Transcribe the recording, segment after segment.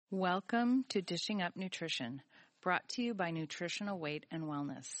Welcome to Dishing Up Nutrition, brought to you by Nutritional Weight and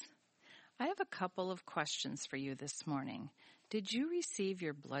Wellness. I have a couple of questions for you this morning. Did you receive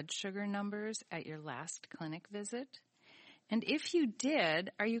your blood sugar numbers at your last clinic visit? And if you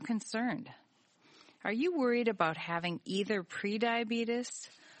did, are you concerned? Are you worried about having either prediabetes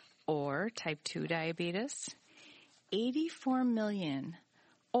or type 2 diabetes? 84 million,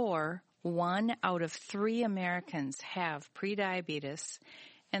 or 1 out of 3 Americans, have prediabetes,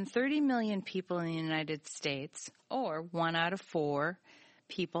 and 30 million people in the United States, or 1 out of 4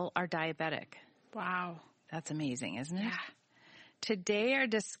 people, are diabetic. Wow. That's amazing, isn't it? Yeah. Today our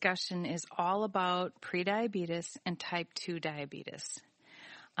discussion is all about prediabetes and type 2 diabetes.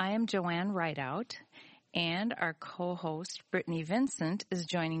 I am Joanne Rideout, and our co-host Brittany Vincent is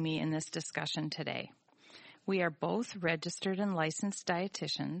joining me in this discussion today. We are both registered and licensed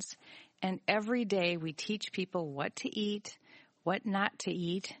dietitians, and every day we teach people what to eat, what not to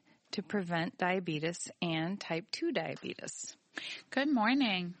eat to prevent diabetes and type 2 diabetes. Good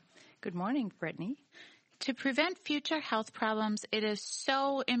morning. Good morning, Brittany. To prevent future health problems, it is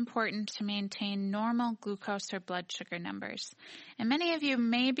so important to maintain normal glucose or blood sugar numbers. And many of you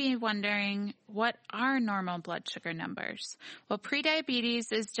may be wondering, what are normal blood sugar numbers? Well,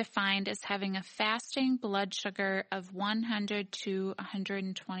 prediabetes is defined as having a fasting blood sugar of 100 to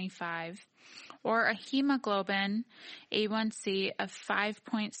 125, or a hemoglobin A1C of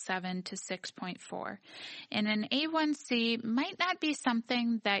 5.7 to 6.4. And an A1C might not be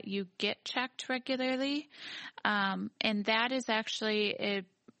something that you get checked regularly, and that is actually an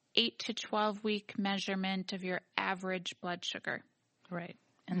 8 to 12 week measurement of your average blood sugar. Right,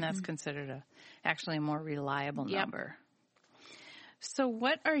 and that's considered actually a more reliable number. So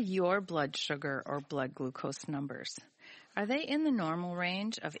what are your blood sugar or blood glucose numbers? Are they in the normal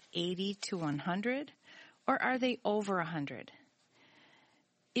range of 80 to 100, or are they over 100?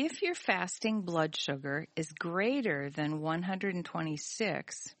 If your fasting blood sugar is greater than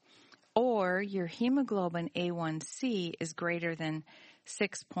 126, or your hemoglobin A1C is greater than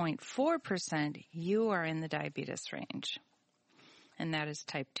 6.4%, you are in the diabetes range. And that is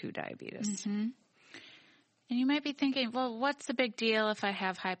type 2 diabetes. Mm-hmm. And you might be thinking, well, what's the big deal if I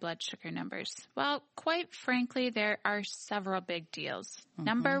have high blood sugar numbers? Well, quite frankly, there are several big deals.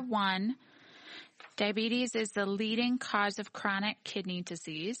 Number one, diabetes is the leading cause of chronic kidney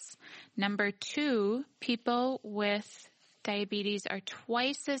disease. Number two, people with diabetes are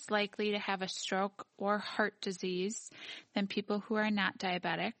twice as likely to have a stroke or heart disease than people who are not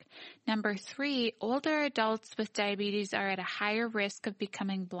diabetic. Number three, older adults with diabetes are at a higher risk of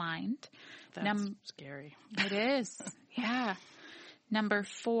becoming blind. That's scary. It is, yeah. Number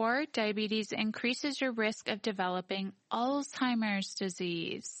four, diabetes increases your risk of developing Alzheimer's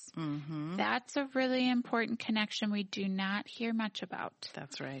disease. Mm-hmm. That's a really important connection we do not hear much about.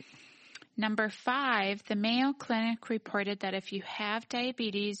 That's right. Number five, the Mayo Clinic reported that if you have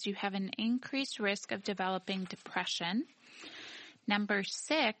diabetes, you have an increased risk of developing depression. Number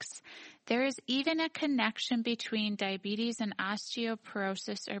six, there is even a connection between diabetes and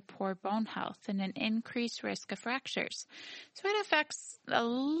osteoporosis or poor bone health and an increased risk of fractures. So it affects a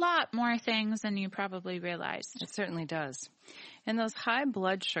lot more things than you probably realized. It certainly does. And those high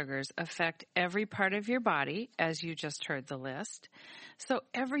blood sugars affect every part of your body, as you just heard the list. So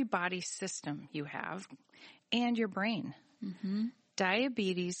every body system you have and your brain. Mm-hmm.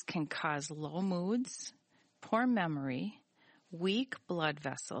 Diabetes can cause low moods, poor memory, weak blood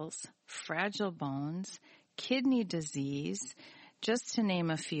vessels, fragile bones, kidney disease, just to name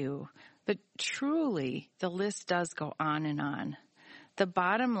a few. But truly, the list does go on and on. The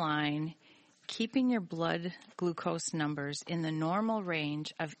bottom line, keeping your blood glucose numbers in the normal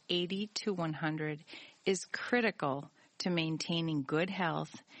range of 80 to 100 is critical to maintaining good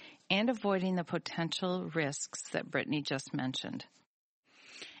health and avoiding the potential risks that Brittany just mentioned.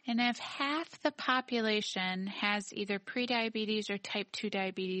 And if half the population has either prediabetes or type 2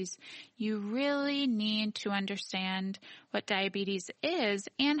 diabetes, you really need to understand what diabetes is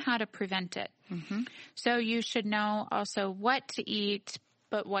and how to prevent it. Mm-hmm. So you should know also what to eat,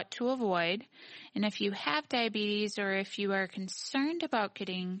 but what to avoid. And if you have diabetes or if you are concerned about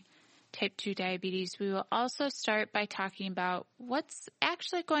getting type 2 diabetes, we will also start by talking about what's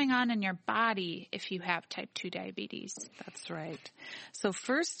actually going on in your body if you have type 2 diabetes. That's right. So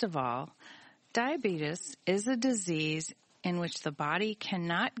first of all, diabetes is a disease in which the body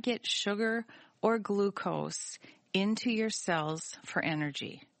cannot get sugar or glucose into your cells for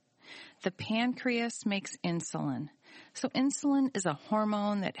energy. The pancreas makes insulin. So insulin is a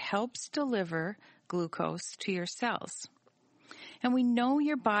hormone that helps deliver glucose to your cells. And we know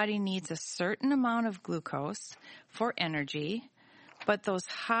your body needs a certain amount of glucose for energy, But those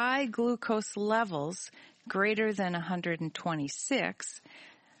high glucose levels, greater than 126,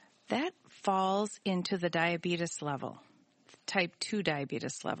 that falls into the diabetes level, type 2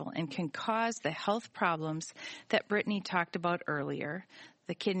 diabetes level, and can cause the health problems that Brittany talked about earlier,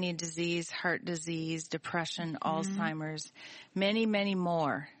 the kidney disease, heart disease, depression, Alzheimer's, many, many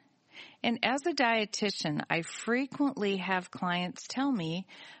more. And as a dietitian, I frequently have clients tell me,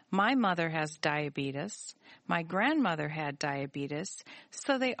 my mother has diabetes, my grandmother had diabetes,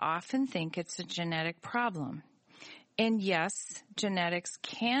 so they often think it's a genetic problem. And yes, genetics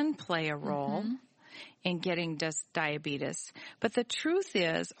can play a role in getting diabetes, but the truth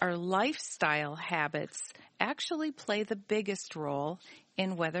is our lifestyle habits actually play the biggest role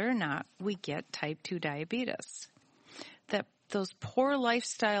in whether or not we get type 2 diabetes. Those poor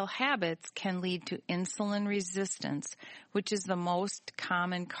lifestyle habits can lead to insulin resistance, which is the most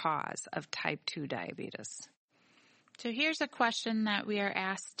common cause of type 2 diabetes. So here's a question that we are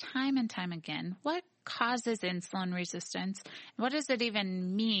asked time and time again. What causes insulin resistance? What does it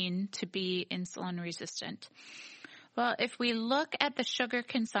even mean to be insulin resistant? Well, if we look at the sugar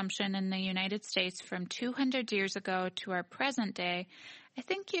consumption in the United States from 200 years ago to our present day, I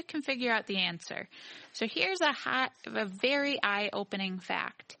think you can figure out the answer. So here's a very eye-opening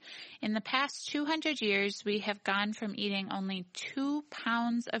fact. In the past 200 years, we have gone from eating only 2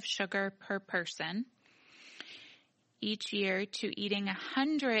 pounds of sugar per person each year to eating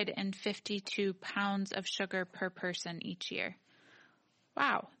 152 pounds of sugar per person each year.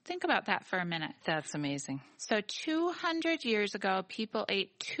 Wow, think about that for a minute. That's amazing. So 200 years ago, people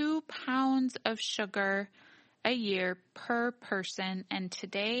ate 2 pounds of sugar a year per person, and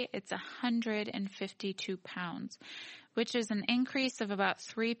today it's 152 pounds, which is an increase of about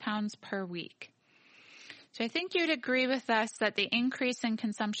 3 pounds per week. So I think you'd agree with us that the increase in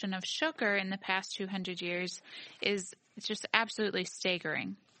consumption of sugar in the past 200 years is just absolutely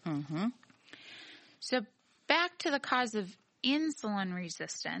staggering. Mm-hmm. So back to the cause of insulin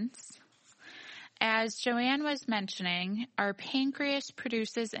resistance. As Joanne was mentioning, our pancreas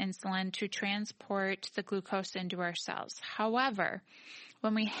produces insulin to transport the glucose into our cells. However,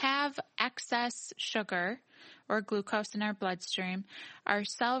 when we have excess sugar or glucose in our bloodstream, our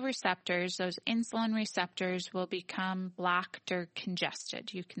cell receptors, those insulin receptors, will become blocked or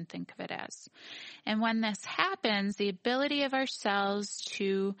congested. You can think of it as. And when this happens, the ability of our cells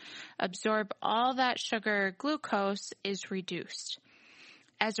to absorb all that sugar or glucose is reduced.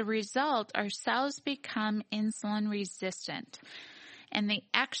 As a result, our cells become insulin resistant, and the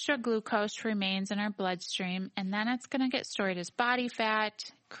extra glucose remains in our bloodstream, and then it's going to get stored as body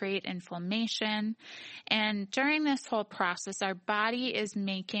fat, create inflammation, and during this whole process, our body is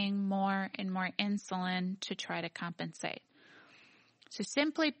making more and more insulin to try to compensate. So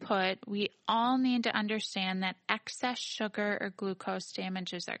simply put, we all need to understand that excess sugar or glucose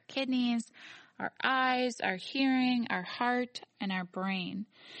damages our kidneys, our eyes, our hearing, our heart, and our brain.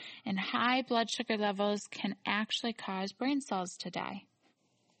 And high blood sugar levels can actually cause brain cells to die.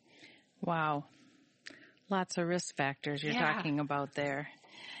 Wow. Lots of risk factors you're talking about there.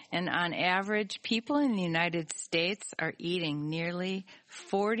 And on average, people in the United States are eating nearly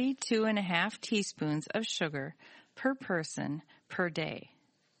 42.5 teaspoons of sugar per person per day.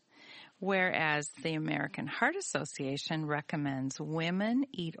 Whereas the American Heart Association recommends women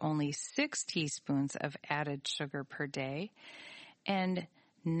eat only 6 teaspoons of added sugar per day and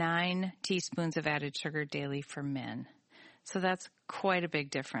 9 teaspoons of added sugar daily for men. So that's quite a big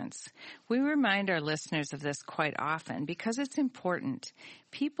difference. We remind our listeners of this quite often because it's important.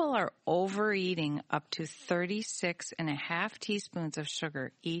 People are overeating up to 36.5 teaspoons of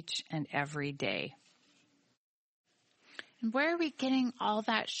sugar each and every day. And where are we getting all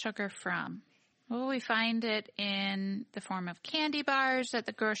that sugar from? Well, we find it in the form of candy bars at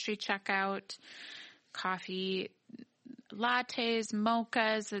the grocery checkout, coffee lattes,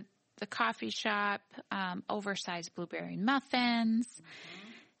 mochas at the coffee shop, oversized blueberry muffins.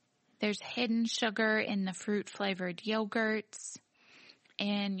 There's hidden sugar in the fruit-flavored yogurts,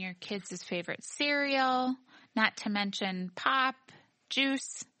 in your kids' favorite cereal, not to mention pop,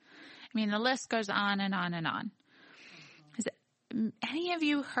 juice. I mean, the list goes on and on and on. Has any of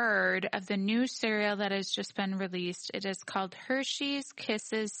you heard of the new cereal that has just been released? It is called Hershey's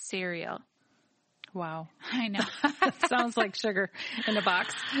Kisses cereal. Wow. I know. Sounds like sugar in a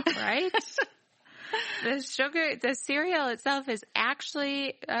box. Right? The cereal itself is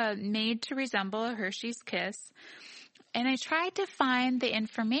actually made to resemble a Hershey's Kiss. And I tried to find the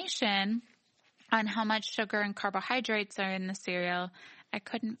information on how much sugar and carbohydrates are in the cereal. I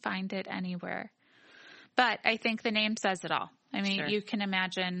couldn't find it anywhere. But I think the name says it all. I mean, Sure. You can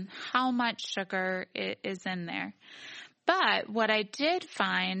imagine how much sugar is in there. But what I did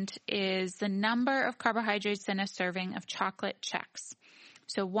find is the number of carbohydrates in a serving of chocolate Chex.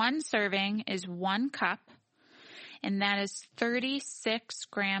 So one serving is 1 cup, and that is 36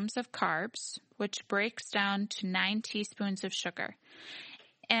 grams of carbs, which breaks down to 9 teaspoons of sugar.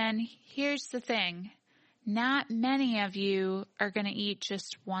 And here's the thing. Not many of you are going to eat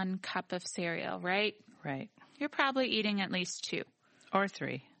just 1 cup of cereal, right? Right. You're probably eating at least 2. Or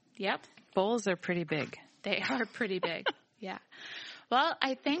 3. Yep. Bowls are pretty big. They are pretty big. Yeah. Well,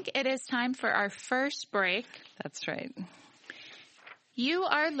 I think it is time for our first break. That's right. You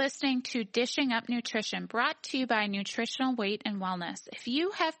are listening to Dishing Up Nutrition, brought to you by Nutritional Weight and Wellness. If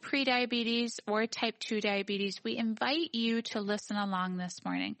you have prediabetes or type 2 diabetes, we invite you to listen along this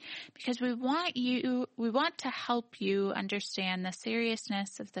morning because we want to help you understand the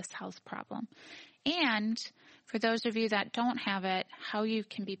seriousness of this health problem. And for those of you that don't have it, how you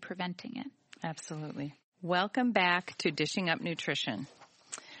can be preventing it. Absolutely. Welcome back to Dishing Up Nutrition.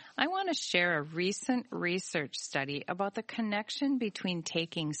 I want to share a recent research study about the connection between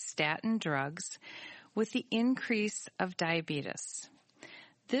taking statin drugs with the increase of diabetes.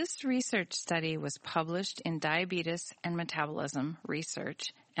 This research study was published in Diabetes and Metabolism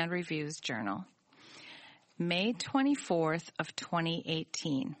Research and Reviews Journal, May 24th of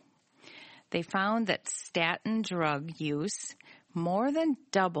 2018. They found that statin drug use more than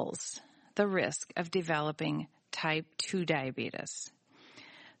doubles the risk of developing type 2 diabetes.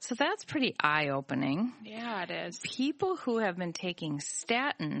 So that's pretty eye-opening. Yeah, it is. People who have been taking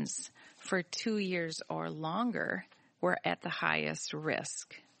statins for 2 years or longer were at the highest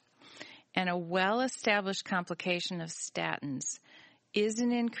risk. And a well-established complication of statins is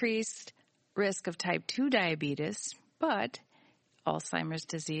an increased risk of type 2 diabetes, but Alzheimer's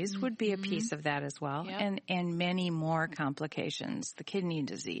disease would be a piece of that as well, and many more complications. The kidney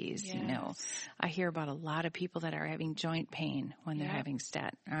disease, you know. I hear about a lot of people that are having joint pain when they're having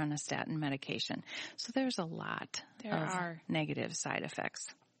on a statin medication. So there's a lot of negative side effects.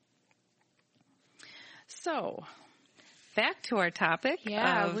 So, back to our topic.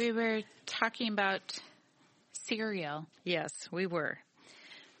 Yeah, we were talking about cereal. Yes, we were.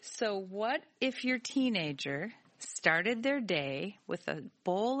 So what if your teenager started their day with a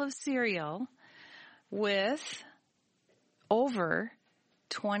bowl of cereal with over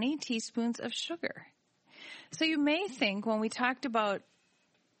 20 teaspoons of sugar? So you may think when we talked about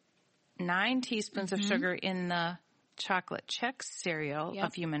 9 teaspoons of sugar in the chocolate Chex cereal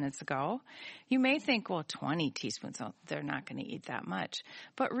a few minutes ago, you may think, well, 20 teaspoons, they're not going to eat that much.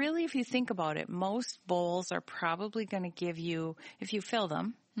 But really, if you think about it, most bowls are probably going to give you, if you fill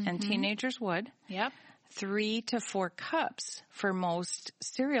them, and teenagers would, 3 to 4 cups for most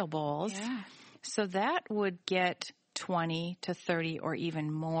cereal bowls. Yeah. So that would get 20 to 30 or even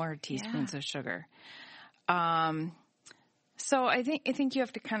more teaspoons of sugar. So I think you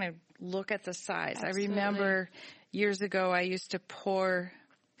have to kind of look at the size. Absolutely. I remember years ago I used to pour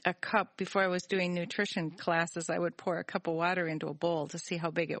a cup, before I was doing nutrition classes, I would pour a cup of water into a bowl to see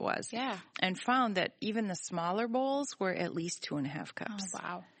how big it was. Yeah. And found that even the smaller bowls were at least 2.5 cups. Oh,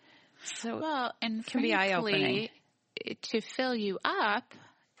 wow. So well, and it can be eye-opening. To fill you up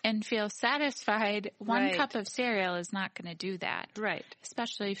and feel satisfied, 1 cup of cereal is not going to do that. Right.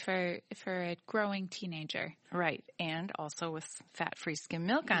 Especially for a growing teenager. Right. And also with fat-free skim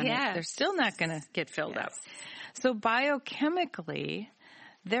milk on it. They're still not going to get filled up. So biochemically,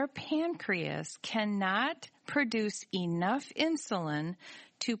 their pancreas cannot produce enough insulin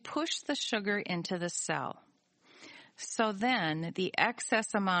to push the sugar into the cell. So then the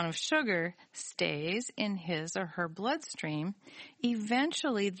excess amount of sugar stays in his or her bloodstream.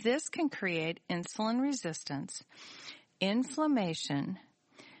 Eventually, this can create insulin resistance, inflammation,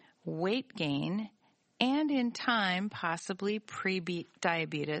 weight gain, and in time, possibly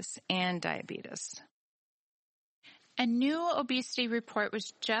pre-diabetes and diabetes. A new obesity report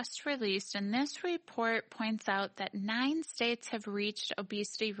was just released, and this report points out that 9 states have reached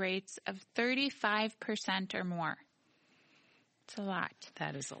obesity rates of 35% or more. It's a lot.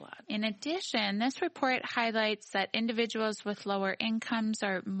 That is a lot. In addition, this report highlights that individuals with lower incomes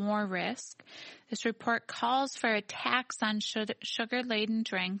are more risk. This report calls for a tax on sugar-laden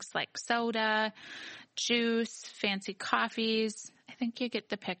drinks like soda, juice, fancy coffees. I think you get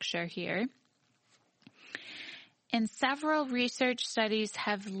the picture here. And several research studies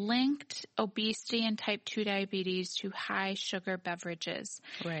have linked obesity and type 2 diabetes to high sugar beverages.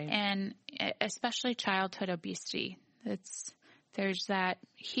 Right. And especially childhood obesity. There's that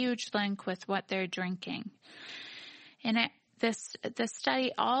huge link with what they're drinking. And The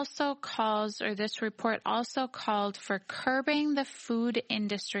study also this report also called for curbing the food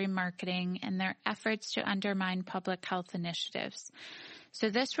industry marketing and their efforts to undermine public health initiatives. So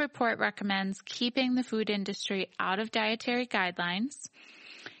this report recommends keeping the food industry out of dietary guidelines,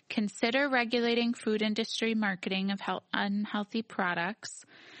 consider regulating food industry marketing of unhealthy products,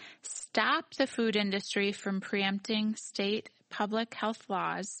 stop the food industry from preempting state public health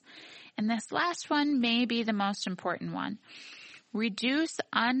laws, and this last one may be the most important one: reduce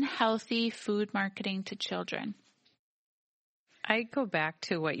unhealthy food marketing to children. I go back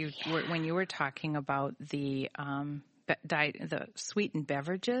to what when you were talking about the sweetened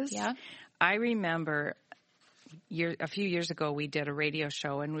beverages. Yeah. I remember a few years ago we did a radio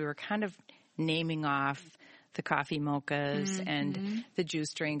show and we were kind of naming off the coffee mochas and the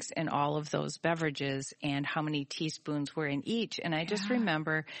juice drinks and all of those beverages and how many teaspoons were in each. And I just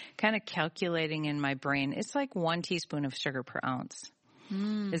remember kind of calculating in my brain, it's like 1 teaspoon of sugar per ounce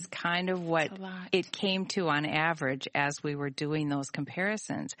is kind of what it came to on average as we were doing those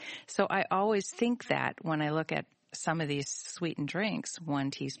comparisons. So I always think that when I look at some of these sweetened drinks,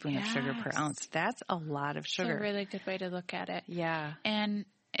 1 teaspoon of sugar per ounce, that's a lot of sugar. It's a really good way to look at it. Yeah. And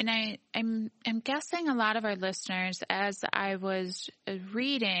I'm guessing a lot of our listeners, as I was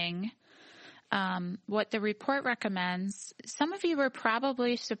reading what the report recommends, some of you were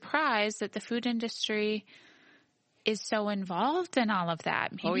probably surprised that the food industry is so involved in all of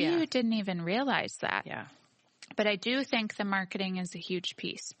that. Maybe you didn't even realize that. Yeah. But I do think the marketing is a huge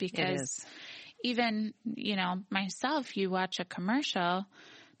piece because even, myself, you watch a commercial,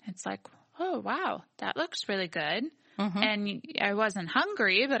 it's like, oh, wow, that looks really good. And I wasn't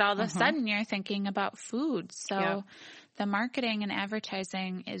hungry, but all of a sudden you're thinking about food. So the marketing and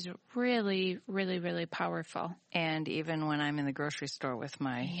advertising is really, really, really powerful. And even when I'm in the grocery store with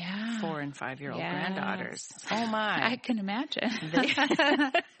my 4 and 5-year-old granddaughters, oh my. I can imagine.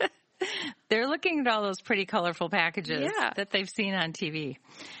 They're looking at all those pretty colorful packages that they've seen on TV.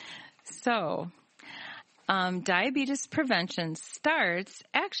 So diabetes prevention starts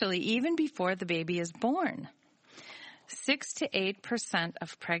actually even before the baby is born. 6 to 8%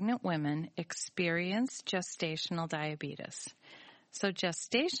 of pregnant women experience gestational diabetes. So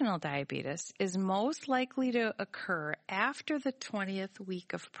gestational diabetes is most likely to occur after the 20th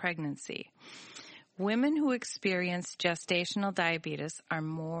week of pregnancy. Women who experience gestational diabetes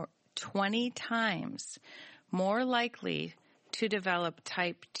are 20 times more likely to develop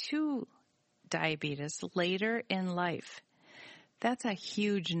type 2 diabetes later in life. That's a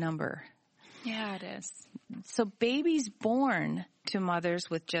huge number. Yeah, it is. So babies born to mothers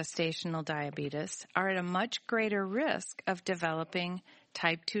with gestational diabetes are at a much greater risk of developing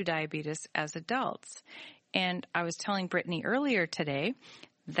type 2 diabetes as adults. And I was telling Brittany earlier today,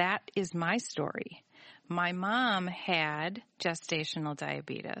 that is my story. My mom had gestational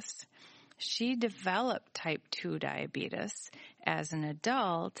diabetes. She developed type 2 diabetes as an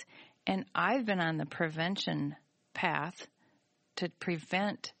adult, and I've been on the prevention path to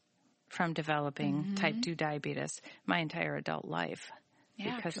prevent from developing type 2 diabetes my entire adult life.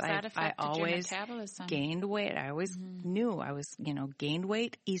 Yeah, because I always gained weight. I always knew I was, gained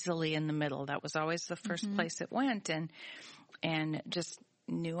weight easily in the middle. That was always the first place it went, and just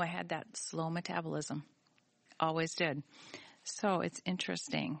knew I had that slow metabolism. Always did. So it's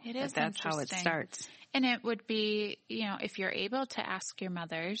interesting. It is that's how it starts. And it would be, if you're able to ask your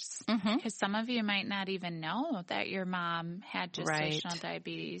mothers, because some of you might not even know that your mom had gestational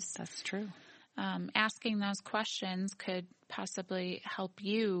diabetes. That's true. Asking those questions could possibly help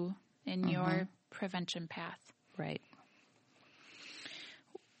you in your prevention path. Right.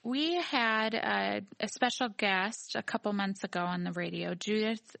 We had a special guest a couple months ago on the radio,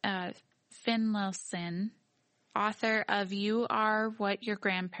 Judith Finlayson, author of You Are What Your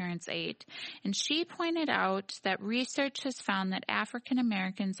Grandparents Ate. And she pointed out that research has found that African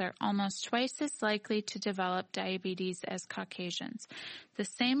Americans are almost twice as likely to develop diabetes as Caucasians. The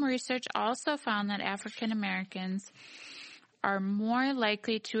same research also found that African Americans are more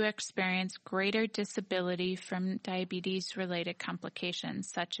likely to experience greater disability from diabetes-related complications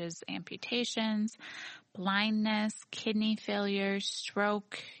such as amputations, blindness, kidney failure,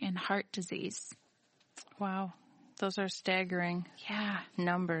 stroke, and heart disease. Wow. Those are staggering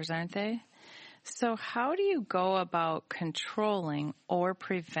numbers, aren't they? So how do you go about controlling or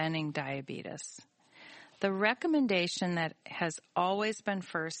preventing diabetes? The recommendation that has always been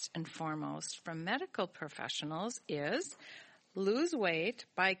first and foremost from medical professionals is lose weight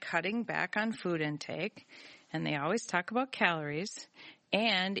by cutting back on food intake, and they always talk about calories,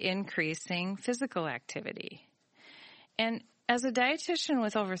 and increasing physical activity. And As a dietitian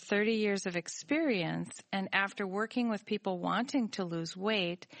with over 30 years of experience, and after working with people wanting to lose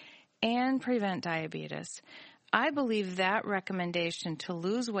weight and prevent diabetes, I believe that recommendation to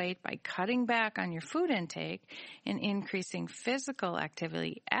lose weight by cutting back on your food intake and increasing physical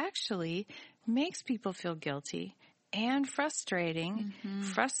activity actually makes people feel guilty and frustrated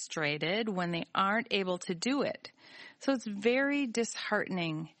when they aren't able to do it. So it's very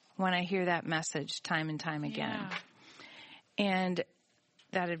disheartening when I hear that message time and time again. Yeah. And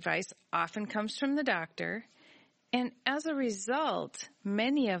that advice often comes from the doctor. And as a result,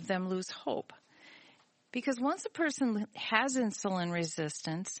 many of them lose hope. Because once a person has insulin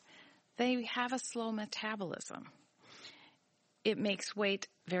resistance, they have a slow metabolism. It makes weight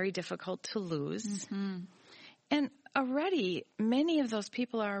very difficult to lose. Mm-hmm. And already, many of those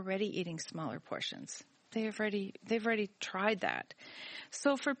people are already eating smaller portions. They've already tried that.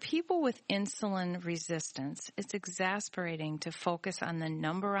 So for people with insulin resistance, it's exasperating to focus on the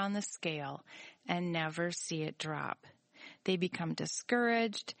number on the scale and never see it drop. They become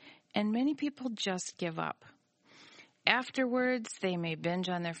discouraged, and many people just give up. Afterwards, they may binge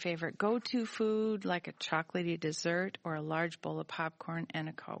on their favorite go-to food, like a chocolatey dessert or a large bowl of popcorn and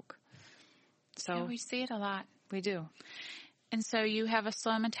a Coke. So yeah, we see it a lot. We do. And so you have a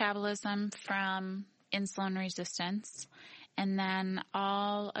slow metabolism from insulin resistance, and then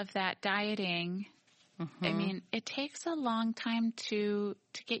all of that dieting. Mm-hmm. I mean, it takes a long time to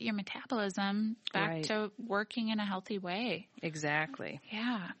get your metabolism back to working in a healthy way. Exactly.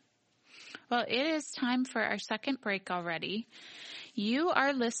 Yeah. Well, it is time for our second break already. You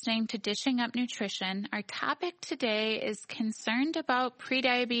are listening to Dishing Up Nutrition. Our topic today is concerned about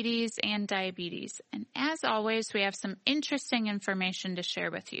prediabetes and diabetes. And as always, we have some interesting information to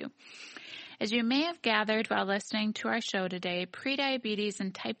share with you. As you may have gathered while listening to our show today, prediabetes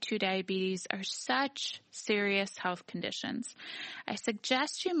and type 2 diabetes are such serious health conditions. I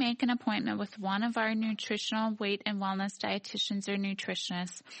suggest you make an appointment with one of our nutritional weight and wellness dietitians or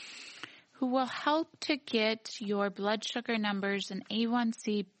nutritionists who will help to get your blood sugar numbers and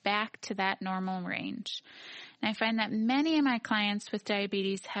A1C back to that normal range. And I find that many of my clients with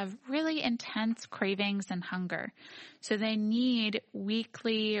diabetes have really intense cravings and hunger. So they need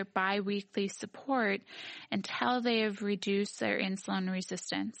weekly or biweekly support until they have reduced their insulin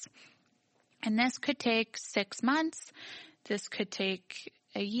resistance. And this could take 6 months. This could take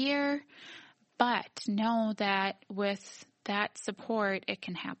a year. But know that with that support, it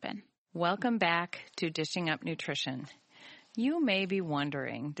can happen. Welcome back to Dishing Up Nutrition. You may be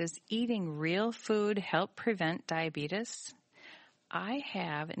wondering, does eating real food help prevent diabetes? I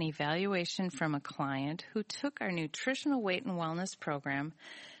have an evaluation from a client who took our nutritional weight and wellness program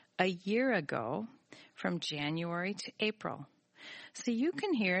a year ago from January to April. So you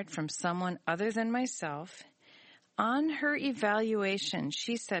can hear it from someone other than myself. On her evaluation,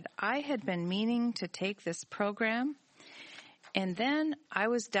 she said, I had been meaning to take this program, and then I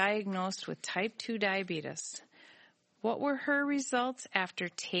was diagnosed with type 2 diabetes. What were her results after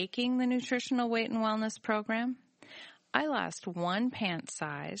taking the Nutritional Weight and Wellness program? I lost 1 pant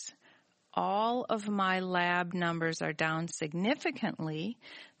size. All of my lab numbers are down significantly.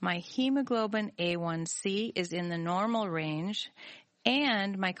 My hemoglobin A1C is in the normal range,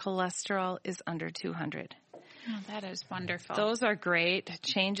 and my cholesterol is under 200. Oh, that is wonderful. Those are great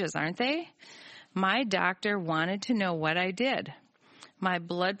changes, aren't they? My doctor wanted to know what I did. My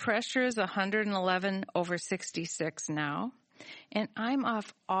blood pressure is 111/66 now, and I'm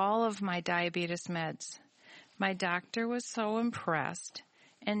off all of my diabetes meds. My doctor was so impressed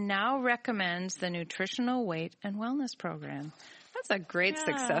and now recommends the Nutritional Weight and Wellness program. That's a great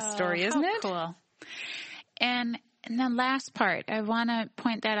success story, isn't it? Cool. And the last part, I want to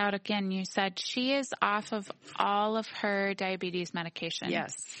point that out again. You said she is off of all of her diabetes medication.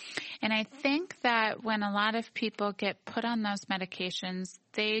 Yes. And I think that when a lot of people get put on those medications,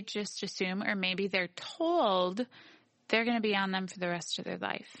 they just assume, or maybe they're told, they're going to be on them for the rest of their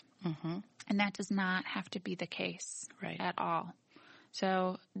life. Mm-hmm. And that does not have to be the case at all.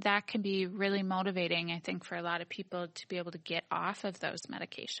 So that can be really motivating, I think, for a lot of people to be able to get off of those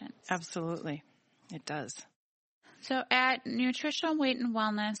medications. Absolutely. It does. So at Nutritional Weight and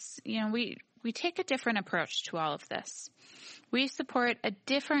Wellness, we take a different approach to all of this. We support a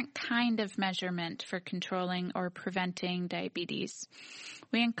different kind of measurement for controlling or preventing diabetes.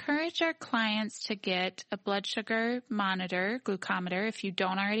 We encourage our clients to get a blood sugar monitor, glucometer, if you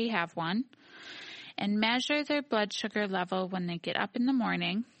don't already have one, and measure their blood sugar level when they get up in the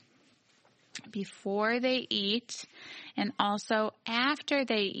morning. before they eat and also after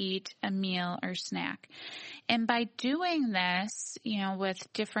they eat a meal or snack. And by doing this,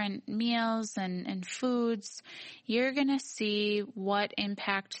 with different meals and foods, you're going to see what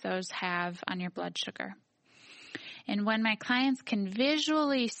impact those have on your blood sugar. And when my clients can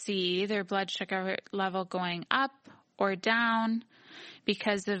visually see their blood sugar level going up or down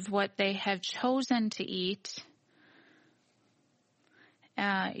because of what they have chosen to eat,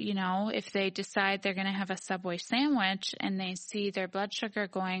 if they decide they're going to have a Subway sandwich and they see their blood sugar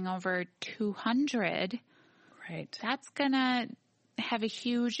going over 200, right, that's going to have a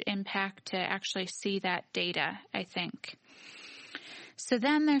huge impact to actually see that data, I think. So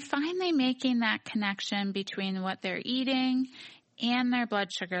then they're finally making that connection between what they're eating and their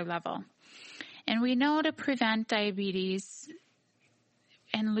blood sugar level. And we know to prevent diabetes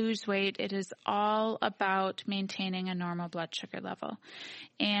and lose weight, it is all about maintaining a normal blood sugar level.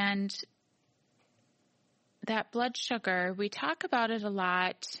 And that blood sugar, we talk about it a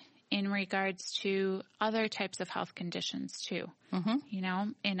lot in regards to other types of health conditions too,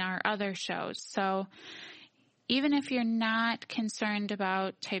 in our other shows. So even if you're not concerned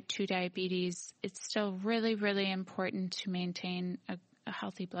about type 2 diabetes, it's still really, really important to maintain a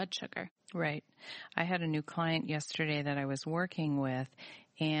healthy blood sugar. Right. I had a new client yesterday that I was working with,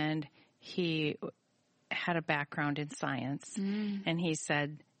 and he had a background in science. And he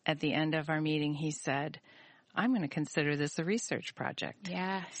said, at the end of our meeting, he said, I'm going to consider this a research project.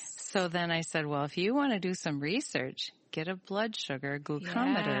 Yes. So then I said, well, if you want to do some research, get a blood sugar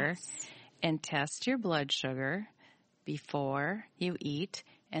glucometer and test your blood sugar before you eat,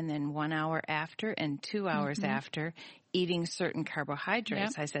 and then 1 hour after and 2 hours after eating certain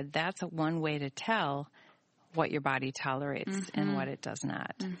carbohydrates. I said, that's one way to tell what your body tolerates and what it does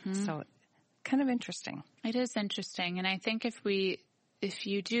not. So kind of interesting. It is interesting. And I think if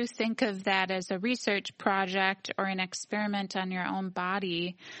you do think of that as a research project or an experiment on your own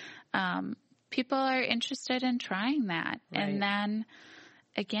body, people are interested in trying that. Right. And then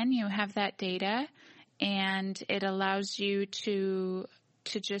again, you have that data, and it allows you to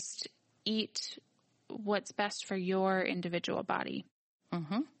just eat what's best for your individual body.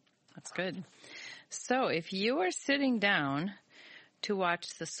 That's good. So if you are sitting down to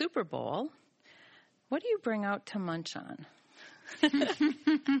watch the Super Bowl, what do you bring out to munch on?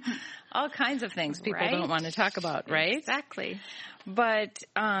 All kinds of things people don't want to talk about, right? Exactly. But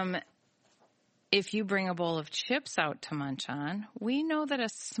if you bring a bowl of chips out to munch on, we know that a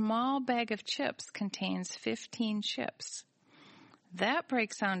small bag of chips contains 15 chips. That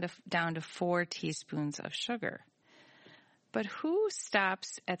breaks down to 4 teaspoons of sugar. But who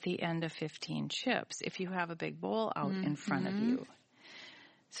stops at the end of 15 chips if you have a big bowl out in front of you?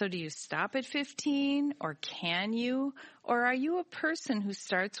 So do you stop at 15, or can you? Or are you a person who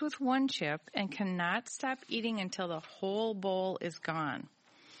starts with 1 chip and cannot stop eating until the whole bowl is gone?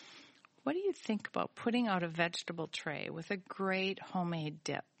 What do you think about putting out a vegetable tray with a great homemade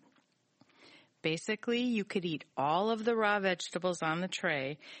dip? Basically, you could eat all of the raw vegetables on the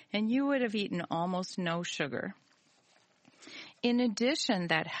tray, and you would have eaten almost no sugar. In addition,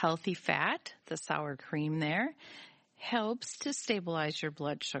 that healthy fat, the sour cream there, helps to stabilize your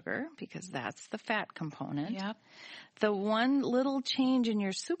blood sugar because that's the fat component. Yep. The one little change in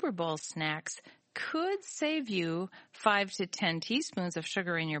your Super Bowl snacks could save you 5 to 10 teaspoons of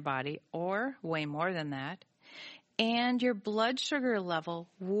sugar in your body, or way more than that. And your blood sugar level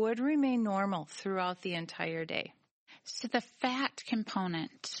would remain normal throughout the entire day. So the fat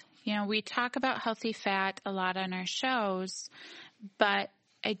component, we talk about healthy fat a lot on our shows, but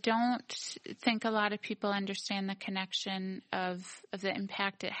I don't think a lot of people understand the connection of the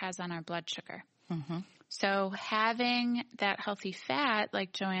impact it has on our blood sugar. So having that healthy fat,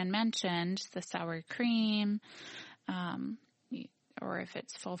 like Joanne mentioned, the sour cream, or if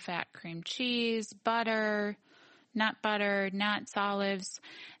it's full-fat cream cheese, butter, nuts, olives,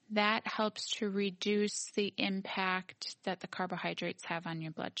 that helps to reduce the impact that the carbohydrates have on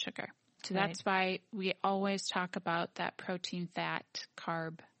your blood sugar. So that's why we always talk about that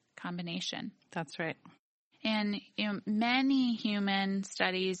protein-fat-carb combination. That's right. And many human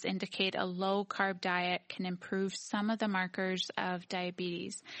studies indicate a low-carb diet can improve some of the markers of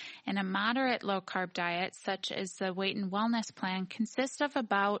diabetes. And a moderate low-carb diet, such as the Weight and Wellness Plan, consists of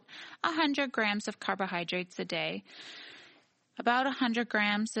about 100 grams of carbohydrates a day, about 100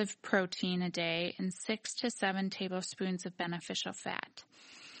 grams of protein a day, and 6 to 7 tablespoons of beneficial fat.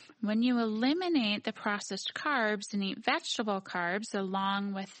 When you eliminate the processed carbs and eat vegetable carbs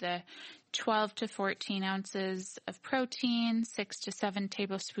along with the 12 to 14 ounces of protein, 6 to 7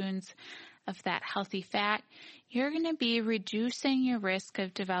 tablespoons of that healthy fat, you're going to be reducing your risk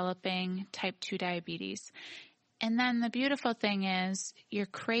of developing type 2 diabetes. And then the beautiful thing is your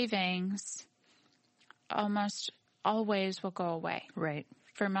cravings almost always will go away. Right.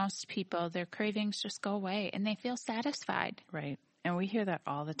 For most people, their cravings just go away and they feel satisfied. Right. And we hear that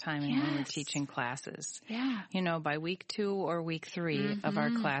all the time when we're teaching classes. Yeah. You know, by week 2 or week 3 of our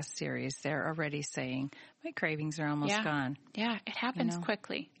class series, they're already saying, my cravings are almost gone. Yeah, it happens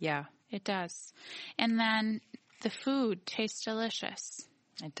quickly. Yeah. It does. And then the food tastes delicious.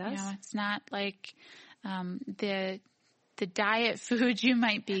 It does. You know, it's not like the diet food you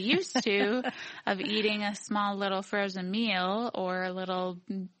might be used to of eating a small little frozen meal or a little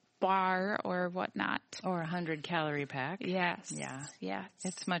bar or whatnot. Or 100-calorie pack. Yes. Yeah. Yes.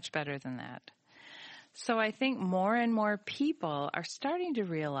 It's much better than that. So I think more and more people are starting to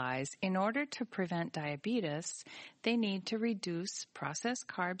realize in order to prevent diabetes, they need to reduce processed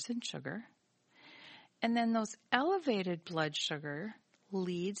carbs and sugar. And then those elevated blood sugar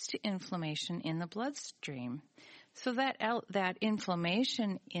leads to inflammation in the bloodstream. So that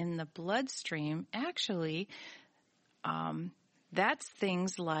inflammation in the bloodstream actually, that's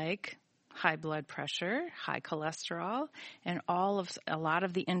things like high blood pressure, high cholesterol, and a lot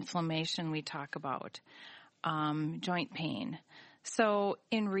of the inflammation we talk about, joint pain. So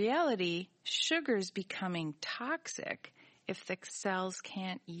in reality, sugar's becoming toxic if the cells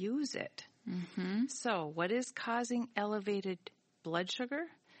can't use it. Mm-hmm. So what is causing elevated blood sugar?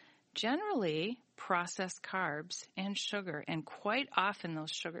 Generally, processed carbs and sugar, and quite often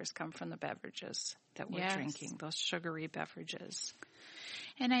those sugars come from the beverages that we're drinking, those sugary beverages.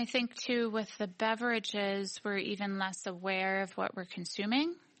 And I think, too, with the beverages, we're even less aware of what we're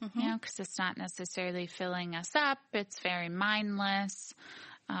consuming, you know, because it's not necessarily filling us up. It's very mindless.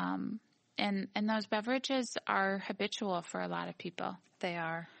 And those beverages are habitual for a lot of people. They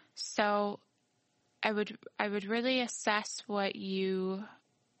are. So I would really assess what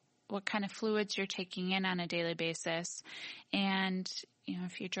kind of fluids you're taking in on a daily basis. And, you know,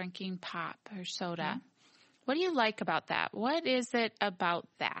 if you're drinking pop or soda, what do you like about that? What is it about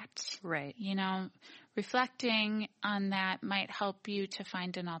that? Right. You know, reflecting on that might help you to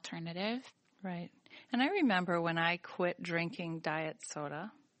find an alternative. Right. And I remember when I quit drinking diet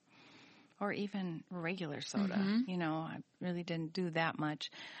soda or even regular soda, you know, I really didn't do that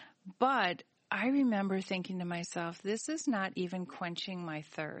much. But I remember thinking to myself, this is not even quenching my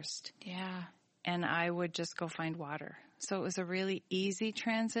thirst. Yeah. And I would just go find water. So it was a really easy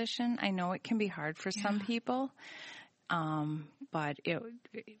transition. I know it can be hard for some people, but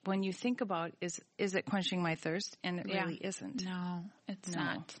when you think about, is it quenching my thirst? And it really isn't. No, it's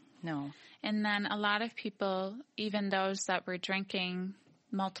not. No. And then a lot of people, even those that were drinking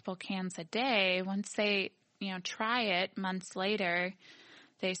multiple cans a day, once they, you know, try it months later,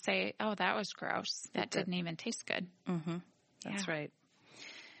 they say, oh, that was gross. That didn't even taste good. Mm-hmm. That's right.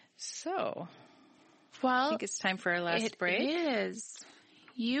 So, well, I think it's time for our last break. It is.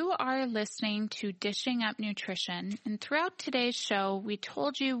 You are listening to Dishing Up Nutrition, and throughout today's show, we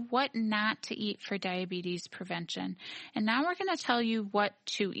told you what not to eat for diabetes prevention, and now we're going to tell you what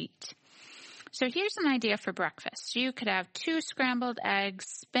to eat. So here's an idea for breakfast. You could have 2 scrambled eggs,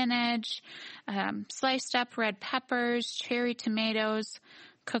 spinach, sliced up red peppers, cherry tomatoes,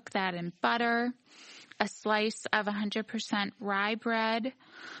 cook that in butter, a slice of 100% rye bread,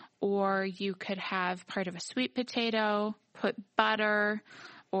 or you could have part of a sweet potato, put butter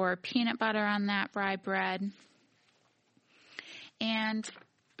or peanut butter on that rye bread. And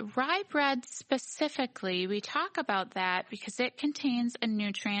rye bread specifically, we talk about that because it contains a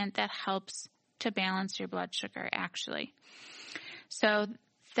nutrient that helps to balance your blood sugar, actually. So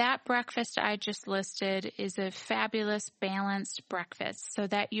that breakfast I just listed is a fabulous balanced breakfast so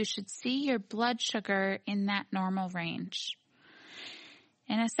that you should see your blood sugar in that normal range.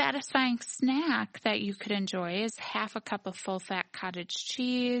 And a satisfying snack that you could enjoy is half a cup of full-fat cottage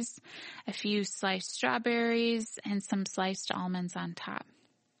cheese, a few sliced strawberries, and some sliced almonds on top.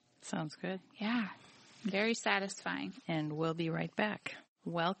 Sounds good. Yeah, very satisfying. And we'll be right back.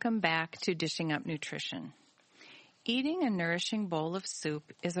 Welcome back to Dishing Up Nutrition. Eating a nourishing bowl of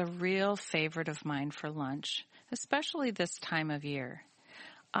soup is a real favorite of mine for lunch, especially this time of year.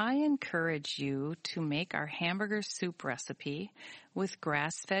 I encourage you to make our hamburger soup recipe with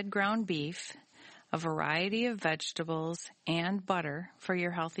grass-fed ground beef, a variety of vegetables, and butter for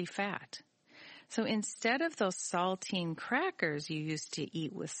your healthy fat. So instead of those saltine crackers you used to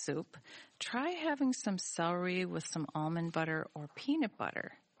eat with soup, try having some celery with some almond butter or peanut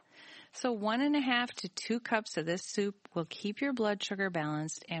butter. So 1.5 to 2 cups of this soup will keep your blood sugar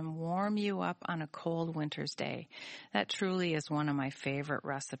balanced and warm you up on a cold winter's day. That truly is one of my favorite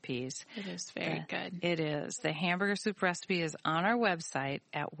recipes. It is very good. It is. The hamburger soup recipe is on our website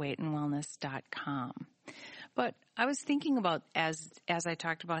at weightandwellness.com. But I was thinking about, as I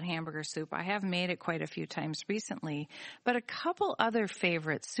talked about hamburger soup, I have made it quite a few times recently, but a couple other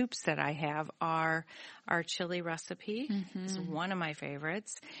favorite soups that I have are our chili recipe. It's one of my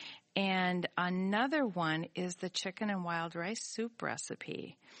favorites. And another one is the chicken and wild rice soup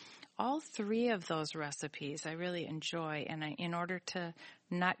recipe. All three of those recipes I really enjoy, and in order to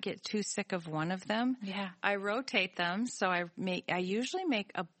not get too sick of one of them, I rotate them. So I usually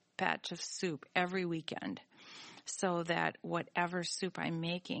make a batch of soup every weekend, so that whatever soup I'm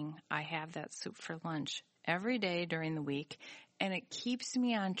making, I have that soup for lunch every day during the week, and it keeps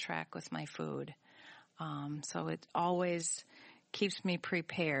me on track with my food. So it always keeps me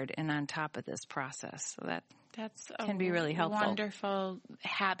prepared and on top of this process. So that's can be really helpful. Wonderful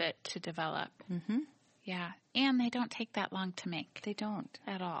habit to develop. Yeah, and they don't take that long to make. They don't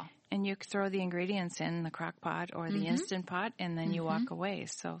at all. And you throw the ingredients in the crock pot or the Instant Pot, and then you walk away.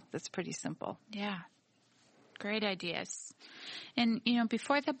 So that's pretty simple. Yeah. Great ideas. And,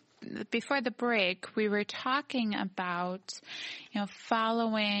 before the break, we were talking about,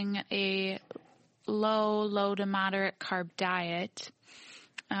 following a low to moderate carb diet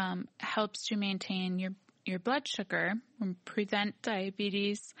helps to maintain your blood sugar and prevent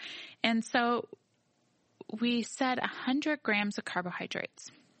diabetes. And so we said 100 grams of carbohydrates.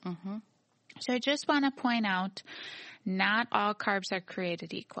 So I just want to point out, not all carbs are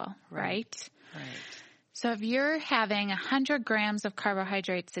created equal, right? Right. So if you're having 100 grams of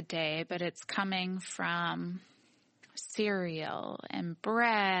carbohydrates a day, but it's coming from cereal and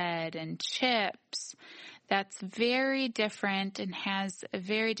bread and chips, that's very different and has a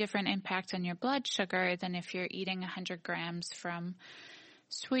very different impact on your blood sugar than if you're eating 100 grams from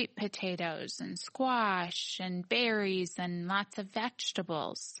sweet potatoes and squash and berries and lots of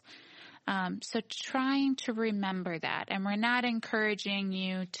vegetables. So trying to remember that. And we're not encouraging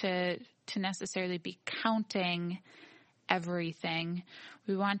you to necessarily be counting everything.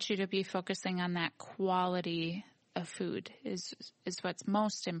 We want you to be focusing on that quality of food is what's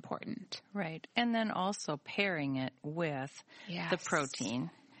most important. Right. And then also pairing it with the protein.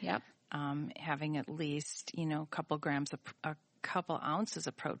 Yep. Having at least, a couple ounces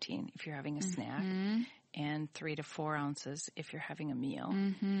of protein if you're having a snack, and 3 to 4 ounces if you're having a meal,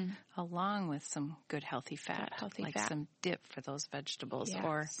 along with some good healthy fat, some dip for those vegetables,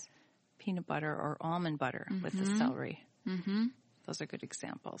 or peanut butter or almond butter with the celery. Those are good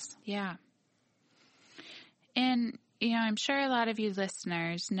examples. Yeah. And, I'm sure a lot of you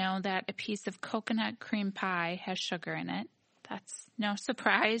listeners know that a piece of coconut cream pie has sugar in it. That's no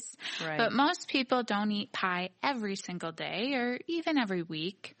surprise. Right. But most people don't eat pie every single day or even every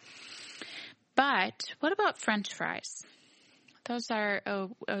week. But what about French fries? Those are a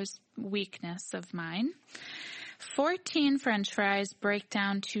weakness of mine. 14 French fries break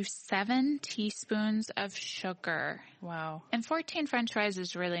down to 7 teaspoons of sugar. Wow. And 14 French fries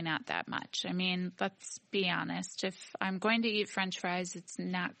is really not that much. I mean, let's be honest. If I'm going to eat French fries, it's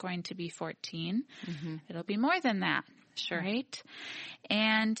not going to be 14. It'll be more than that. Sure. Right?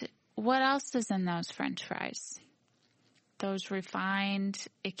 And what else is in those French fries? Those refined,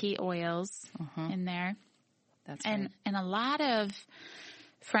 icky oils in there. That's right. And a lot of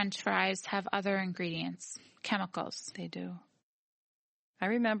French fries have other ingredients, chemicals. They do. I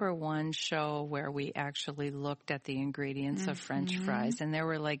remember one show where we actually looked at the ingredients of French fries, and there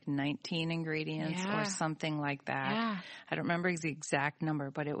were like 19 ingredients or something like that. Yeah. I don't remember the exact number,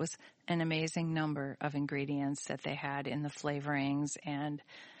 but it was an amazing number of ingredients that they had in the flavorings and,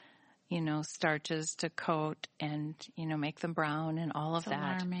 starches to coat and, make them brown and all of that.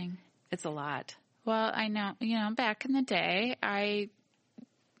 It's alarming. It's a lot. Well, I know, back in the day,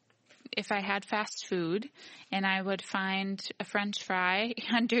 if I had fast food and I would find a French fry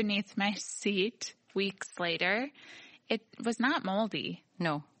underneath my seat weeks later, it was not moldy.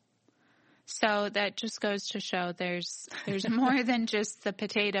 No. So that just goes to show there's more than just the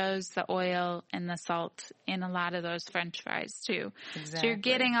potatoes, the oil, and the salt in a lot of those French fries too. Exactly. So you're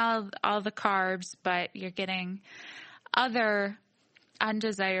getting all the carbs, but you're getting other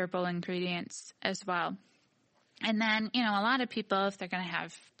undesirable ingredients as well. And then, a lot of people, if they're going to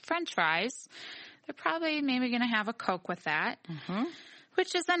have French fries, they're probably maybe going to have a Coke with that,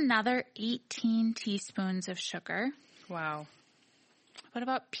 which is another 18 teaspoons of sugar. Wow. What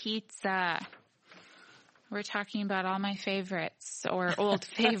about pizza? We're talking about all my favorites or old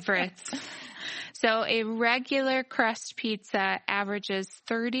favorites. So a regular crust pizza averages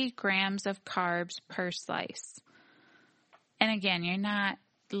 30 grams of carbs per slice. And again, you're not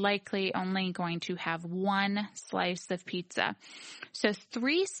likely only going to have one slice of pizza. So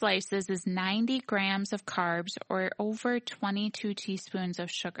 3 slices is 90 grams of carbs or over 22 teaspoons of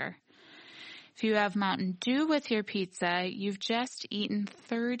sugar. If you have Mountain Dew with your pizza, you've just eaten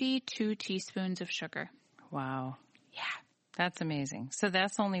 32 teaspoons of sugar. Wow. Yeah. That's amazing. So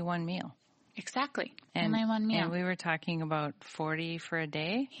that's only one meal. Exactly. Only one meal. And we were talking about 40 for a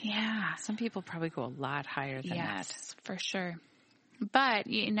day. Yeah. Some people probably go a lot higher than that. Yes, for sure. But,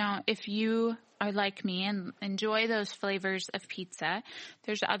 if you are like me and enjoy those flavors of pizza,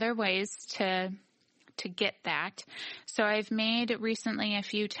 there's other ways to get that. So I've made recently a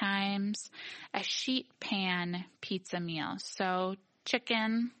few times a sheet pan pizza meal. So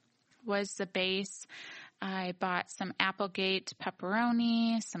chicken was the base. I bought some Applegate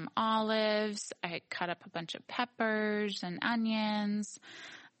pepperoni, some olives. I cut up a bunch of peppers and onions,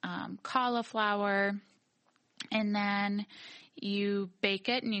 cauliflower, and then you bake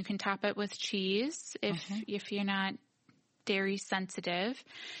it, and you can top it with cheese if you're not dairy sensitive.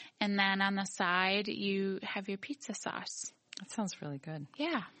 And then on the side, you have your pizza sauce. That sounds really good.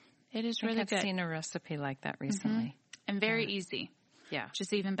 Yeah, it is really good. I've seen a recipe like that recently. And very easy. Yeah. Which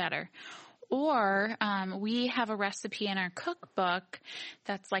is even better. Or we have a recipe in our cookbook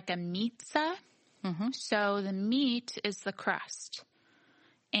that's like a meatza. So the meat is the crust.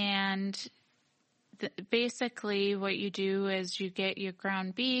 And basically what you do is you get your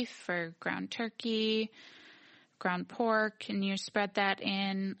ground beef or ground turkey, ground pork, and you spread that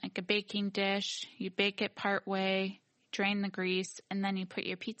in like a baking dish. You bake it part way, drain the grease, and then you put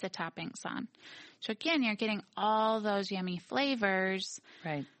your pizza toppings on. So again, you're getting all those yummy flavors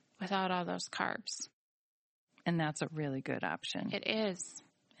without all those carbs. And that's a really good option. It is.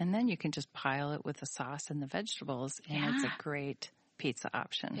 And then you can just pile it with the sauce and the vegetables, and it's a great pizza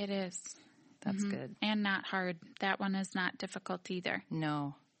option. It is. That's good. And not hard. That one is not difficult either.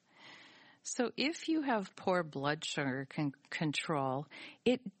 No. So if you have poor blood sugar control,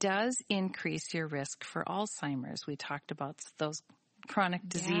 it does increase your risk for Alzheimer's. We talked about those chronic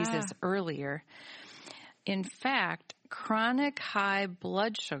diseases earlier. In fact, chronic high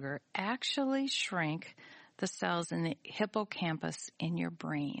blood sugar actually shrink the cells in the hippocampus in your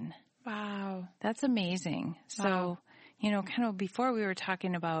brain. Wow. That's amazing. So, kind of before we were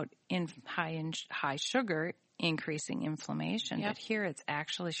talking about high sugar increasing inflammation, but here it's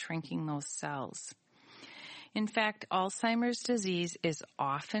actually shrinking those cells. In fact, Alzheimer's disease is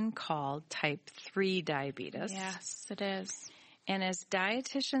often called type 3 diabetes. Yes, it is. And as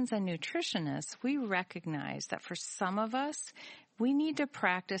dietitians and nutritionists, we recognize that for some of us, we need to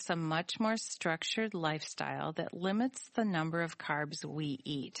practice a much more structured lifestyle that limits the number of carbs we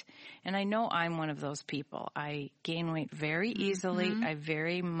eat. And I know I'm one of those people. I gain weight very easily. I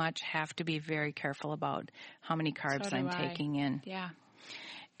very much have to be very careful about how many carbs I'm taking in. Yeah.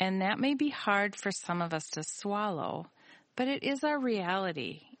 And that may be hard for some of us to swallow, but it is our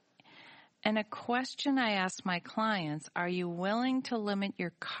reality. And a question I ask my clients, are you willing to limit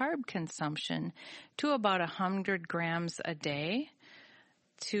your carb consumption to about 100 grams a day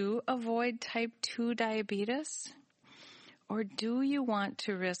to avoid type 2 diabetes? Or do you want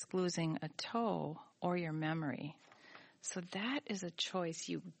to risk losing a toe or your memory? So that is a choice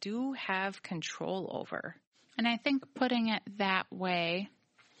you do have control over. And I think putting it that way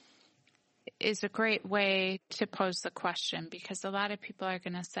is a great way to pose the question, because a lot of people are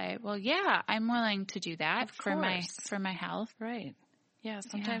going to say, well, yeah, I'm willing to do that for my health. Right. Yeah,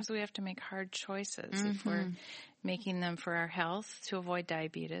 sometimes we have to make hard choices if we're making them for our health, to avoid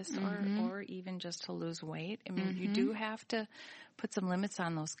diabetes or even just to lose weight. I mean, you do have to put some limits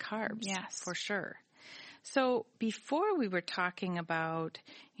on those carbs. Yes. For sure. So before we were talking about,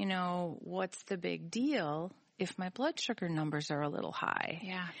 what's the big deal if my blood sugar numbers are a little high?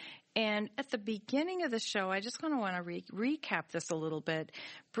 Yeah. And at the beginning of the show, I just want to recap this a little bit.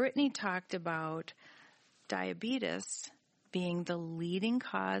 Brittany talked about diabetes being the leading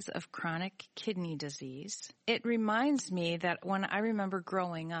cause of chronic kidney disease. It reminds me that when I remember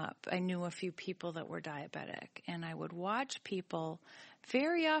growing up, I knew a few people that were diabetic, and I would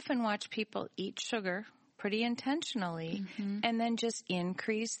very often watch people eat sugar pretty intentionally and then just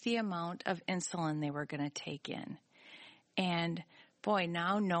increase the amount of insulin they were going to take in. And boy,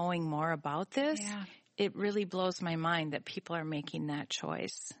 now knowing more about this, it really blows my mind that people are making that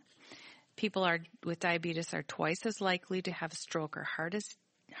choice. People with diabetes are twice as likely to have stroke or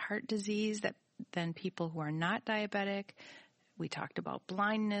heart disease than people who are not diabetic. We talked about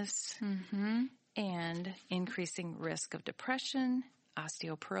blindness and increasing risk of depression,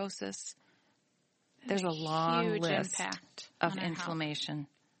 osteoporosis, There's a long huge list impact of on our health. inflammation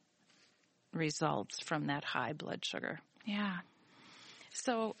results from that high blood sugar. Yeah.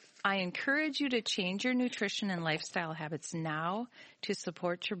 So I encourage you to change your nutrition and lifestyle habits now to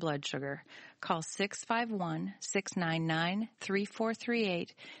support your blood sugar. Call 651-699-3438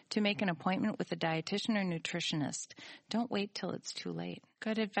 to make an appointment with a dietitian or nutritionist. Don't wait till it's too late.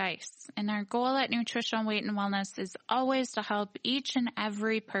 Good advice. And our goal at Nutritional Weight and Wellness is always to help each and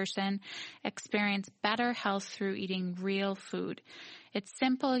every person experience better health through eating real food. It's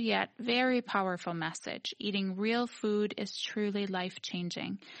simple yet very powerful message. Eating real food is truly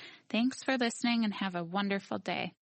life-changing. Thanks for listening and have a wonderful day.